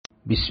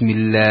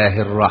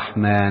বিসমিল্লাহির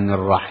রহমানির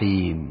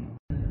রহিম।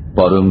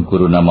 পরম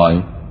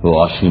করুণাময় ও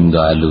অসীম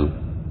দয়ালু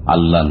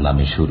আল্লাহর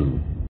নামে শুরু।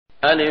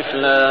 আলিফ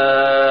লাম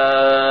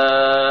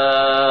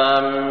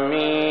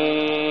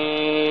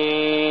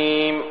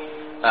মিম।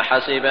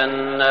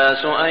 আহাসিবান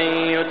নাসু আন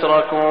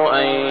ইউতরাকু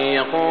আন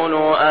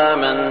ইয়াকুলু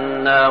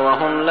আমান্না ওয়া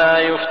হুম লা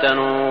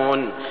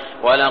ইফতানুন।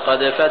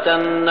 ولقد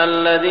فتنا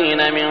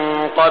الذين من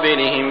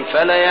قبلهم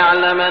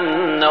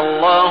فليعلمن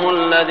الله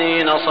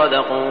الذين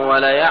صدقوا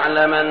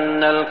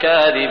وليعلمن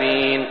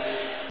الكاذبين।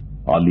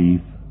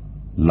 আলিফ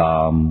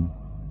লাম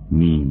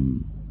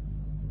মিম।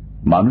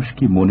 মানুষ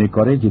কি মনে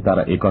করে যে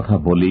তারা একথা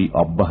বলেই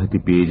অব্যাহতি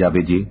পেয়ে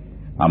যাবে যে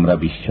আমরা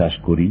বিশ্বাস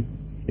করি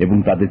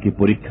এবং তাদেরকে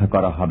পরীক্ষা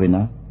করা হবে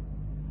না?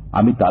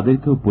 আমি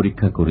তাদেরকেও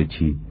পরীক্ষা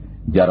করেছি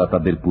যারা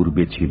তাদের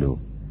পূর্বে ছিল।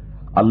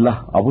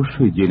 আল্লাহ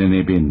অবশ্যই জেনে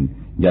নেবেন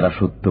যারা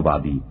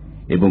সত্যবাদী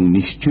এবং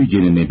নিশ্চয়ই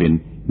জেনে নেবেন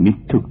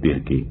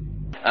মিথ্যুকদেরকে।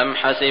 أم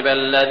حسب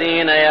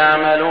الذين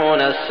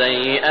يعملون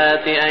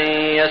السيئات أن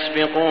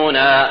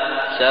يسبقونا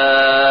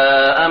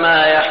ساء ما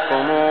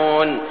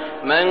يحكمون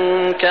من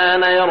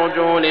كان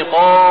يرجو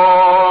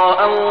لقاء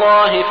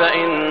الله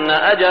فإن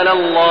أجل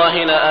الله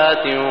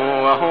لآت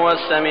وهو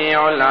السميع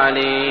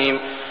العليم।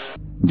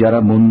 যারা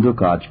মন্দ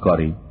কাজ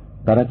করে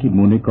তারা কি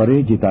মনে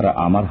করে যে তারা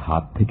আমার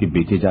হাত থেকে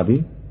বেঁচে যাবে?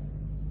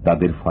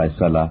 তাদের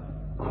ফয়সালা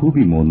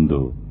খুবই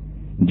মন্দ।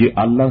 যে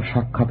আল্লাহর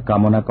সাক্ষাৎ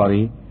কামনা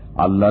করে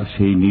আল্লাহর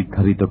সেই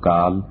নির্ধারিত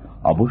কাল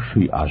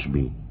অবশ্যই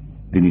আসবে।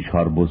 তিনি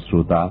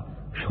সর্বশ্রোতা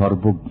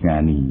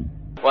সর্বজ্ঞানী।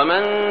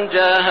 ومن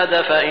جاهد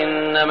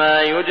فإنما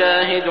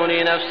يجاهد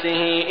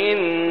لنفسه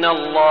إن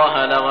الله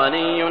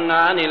لغني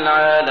عن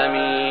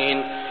العالمين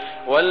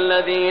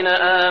والذين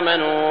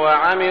آمنوا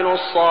وعملوا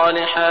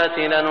الصالحات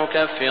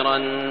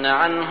لنكفرن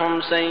عنهم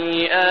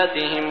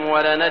سيئاتهم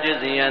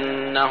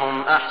ولنجزينهم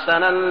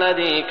أحسن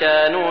الذي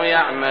كانوا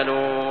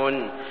يعملون।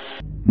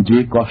 যে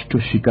কষ্ট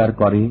স্বীকার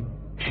করে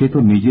সে তো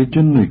নিজের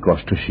জন্যই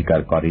কষ্ট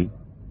স্বীকার করে।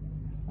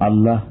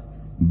 আল্লাহ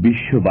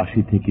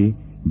বিশ্ববাসী থেকে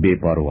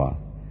বেপরোয়া।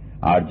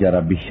 আর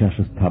যারা বিশ্বাস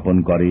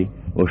স্থাপন করে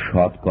ও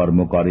সৎ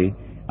কর্ম করে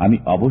আমি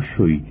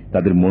অবশ্যই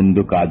তাদের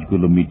মন্দ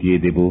কাজগুলো মিটিয়ে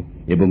দেব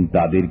এবং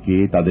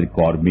তাদেরকে তাদের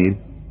কর্মের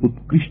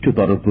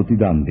উৎকৃষ্টতর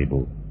প্রতিদান দেব।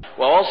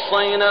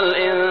 ووصينا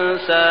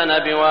الإنسان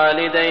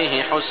بوالديه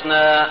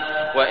حسنا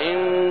وإن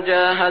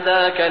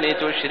جاهداك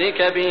لتشرك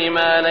بي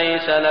ما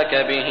ليس لك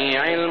به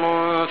علم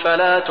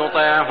فلا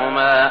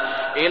تطعهما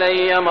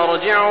إلي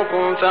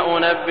مرجعكم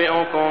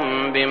فأنبئكم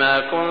بما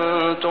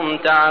كنتم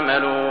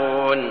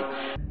تعملون।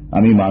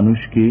 আমি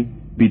মানুষকে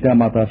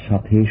পিতামাতার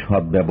সাথে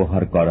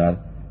সদ্ব্যবহার করার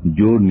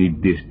জোর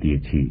নির্দেশ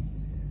দিয়েছি।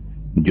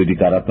 যদি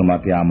তারা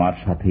তোমাকে আমার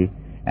সাথে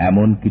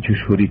এমন কিছু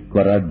শরীক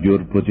করার জোর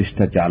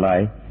প্রচেষ্টা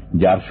চালায়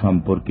যার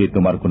সম্পর্কে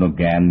তোমার কোনো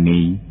জ্ঞান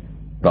নেই,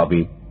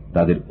 তবে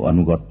তাদের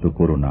আনুগত্য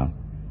করো না।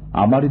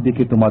 আমারই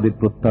দিকে তোমাদের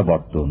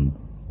প্রত্যাবর্তন,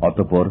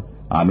 অতঃপর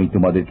আমি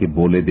তোমাদেরকে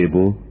বলে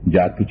দেব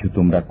যা কিছু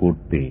তোমরা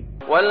করতে।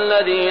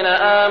 والذين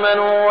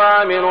آمنوا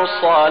وعملوا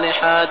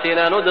الصالحات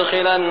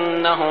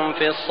لندخلنهم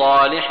في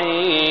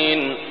الصالحين।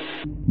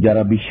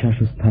 যারা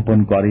বিশ্বাস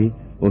স্থাপন করে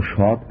ও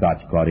সৎ কাজ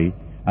করে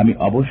আমি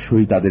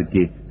অবশ্যই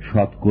তাদেরকে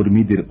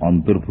সৎকর্মীদের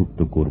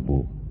অন্তর্ভুক্ত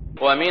করব।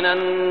 ومن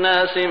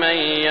الناس من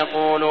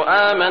يقول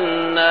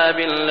آمنا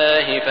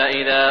بالله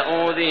فإذا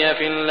أوذي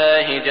في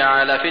الله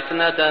جعل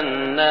فتنة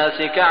الناس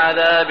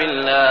كعذاب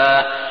الله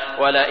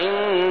ولئن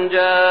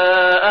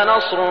جاء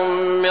نصر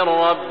من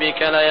ربك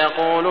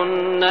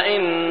ليقولن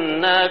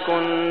إنا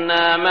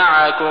كنا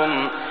معكم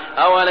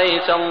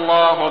أوليس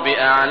الله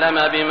بأعلم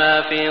بما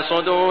في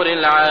صدور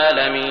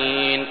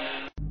العالمين।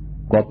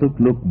 কতক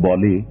লোক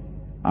বলে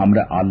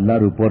আমরা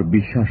আল্লাহর উপর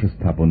বিশ্বাস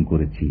স্থাপন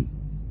করেছি,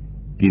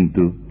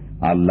 কিন্তু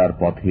আল্লাহর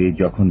পথে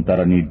যখন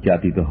তারা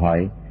নির্যাতিত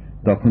হয়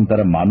তখন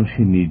তারা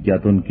মানুষের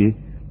নির্যাতনকে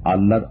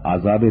আল্লাহর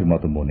আযাবের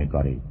মতো মনে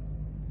করে।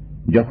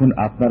 যখন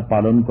আপনার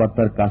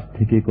পালনকর্তার কাছ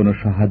থেকে কোনো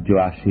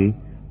সাহায্য আসে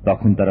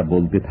তখন তারা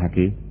বলতে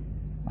থাকে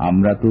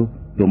আমরা তো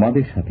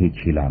তোমাদের সাথেই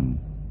ছিলাম।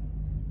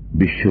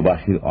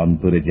 বিশ্ববাসীর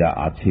অন্তরে যা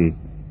আছে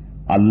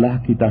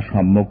আল্লাহ কি তা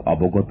সম্যক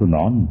অবগত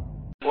নন?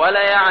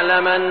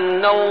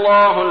 وَلَيَعْلَمَنَّ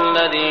اللَّهُ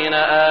الَّذِينَ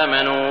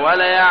آمَنُوا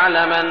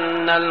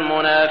وَلَيَعْلَمَنَّ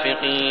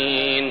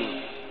الْمُنَافِقِينَ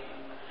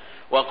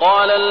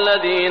وقال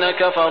الذين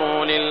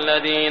كفروا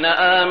للذين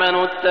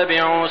آمنوا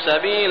اتبعوا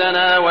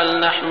سبيلنا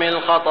ولنحمل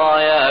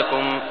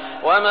خطاياكم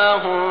وما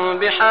هم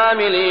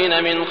بحاملين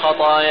من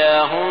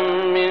خطاياهم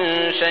من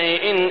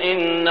شيء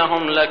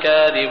إنهم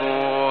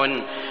لكاذبون।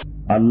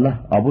 আল্লাহ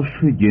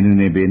অবশ্যই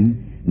জেনে নেবেন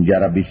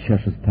যারা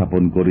বিশ্বাস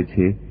স্থাপন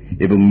করেছে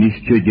এবং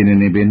নিশ্চয় জেনে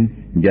নেবেন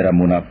যারা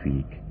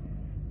মুনাফিক।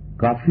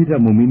 কাফিররা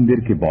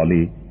মুমিনদেরকে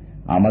বলে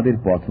আমাদের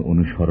পথ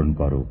অনুসরণ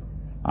করো,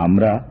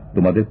 আমরা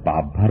তোমাদের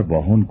পাপভার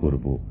বহন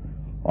করব,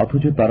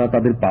 অথচ তারা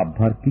তাদের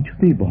পাপভার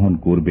কিছুতেই বহন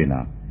করবে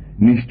না।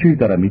 নিশ্চয়ই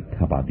তারা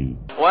মিথ্যাবাদী।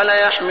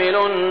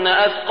 وَلَيَحْمِلُنَّ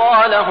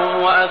أَثْقَالَهُمْ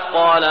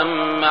وَأَثْقَالًا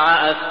مَعَ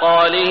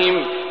أَثْقَالِهِمْ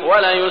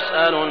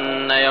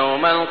وَلَيُسْأَلُنَّ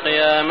يَوْمَ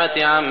الْقِيَامَةِ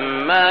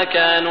عَمَّا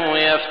كَانُوا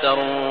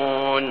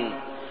يَفْتَرُونَ।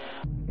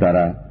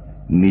 তারা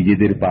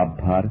নিজেদের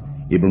পাপভার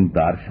এবং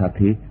তার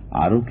সাথে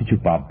আরো কিছু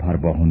পাপভার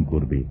বহন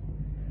করবে,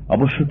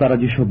 অবশ্য তারা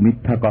যেসব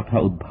মিথ্যা কথা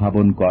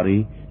উদ্ভাবন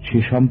করে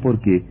সে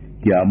সম্পর্কে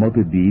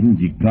কিয়ামতের দিন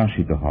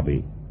জিজ্ঞাসিত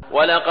হবে।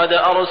 وَلَقَدْ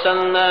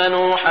أَرْسَلْنَا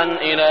نُوحًا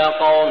إِلَى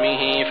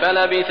قَوْمِهِ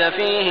فَلَبِثَ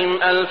فِيهِمْ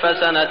أَلْفَ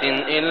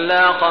سَنَةٍ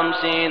إِلَّا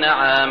 50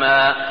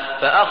 عَامًا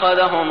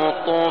فَأَخَذَهُمُ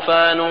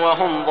الطُّوفَانُ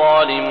وَهُمْ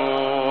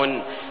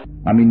ظَالِمُونَ।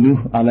 আমি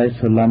নূহ আলাইহিস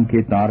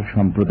সালামকে তার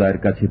সম্প্রদায়ের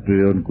কাছে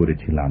প্রেরণ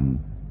করেছিলাম।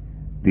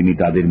 তিনি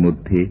তাদের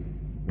মধ্যে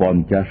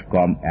 50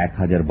 কম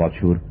 1000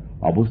 বছর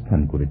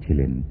অবস্থান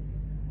করেছিলেন।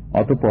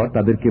 অতঃপর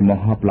তাদেরকে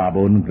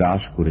মহাপ্লাবন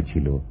গ্রাস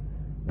করেছিল।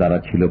 তারা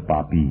ছিল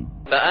পাপী।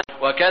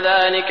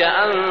 وَكَذَلِكَ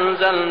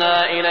أَنزَلْنَا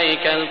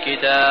إِلَيْكَ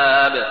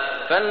الْكِتَابَ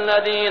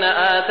فَالَّذِينَ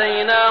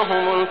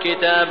آتَيْنَاهُمُ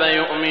الْكِتَابَ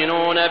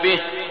يُؤْمِنُونَ بِهِ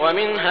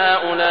وَمِنْ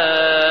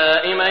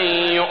هَؤُلَاءِ مَن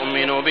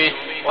يُؤْمِنُ بِهِ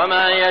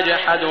وَمَا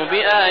يَجْحَدُ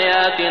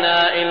بِآيَاتِنَا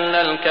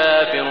إِلَّا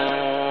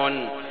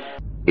الْكَافِرُونَ।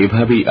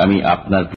 এভাবেই আমি আপনার